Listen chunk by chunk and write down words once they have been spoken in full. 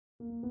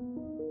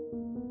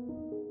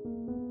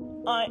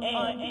I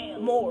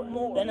am more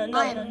than a number.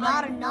 I am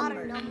not a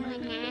number.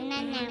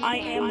 I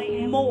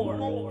am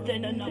more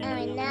than a number.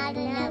 I'm not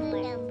a number.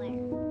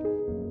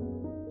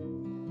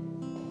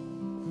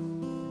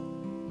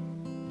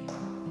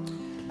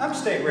 I'm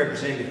State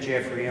Representative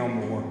Jeffrey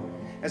Elmore.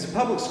 As a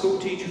public school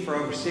teacher for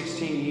over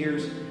 16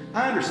 years,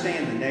 I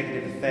understand the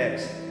negative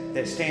effects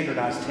that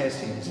standardized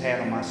testing has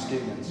had on my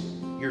students,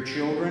 your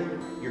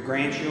children, your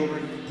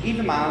grandchildren,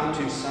 even my own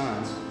 2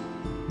 sons.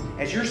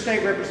 As your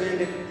state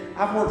representative,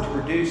 I've worked to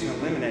reduce and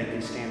eliminate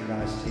these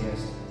standardized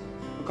tests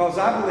because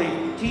I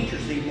believe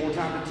teachers need more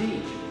time to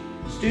teach,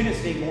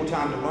 students need more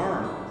time to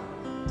learn,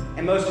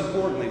 and most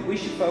importantly, we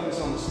should focus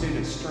on the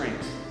students'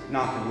 strengths,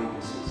 not their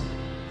weaknesses.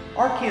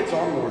 Our kids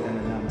are more than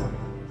a number.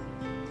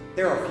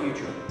 They're our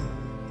future.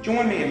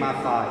 Join me in my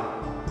fight.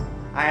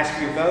 I ask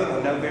for your vote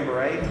on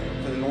November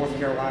 8th for the North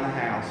Carolina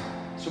House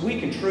so we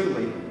can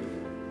truly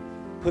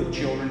put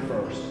children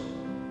first.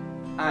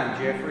 I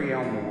am Jeffrey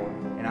Elmore,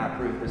 and I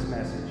approve this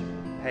message,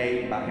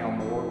 paid by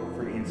Elmore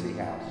for NC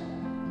House.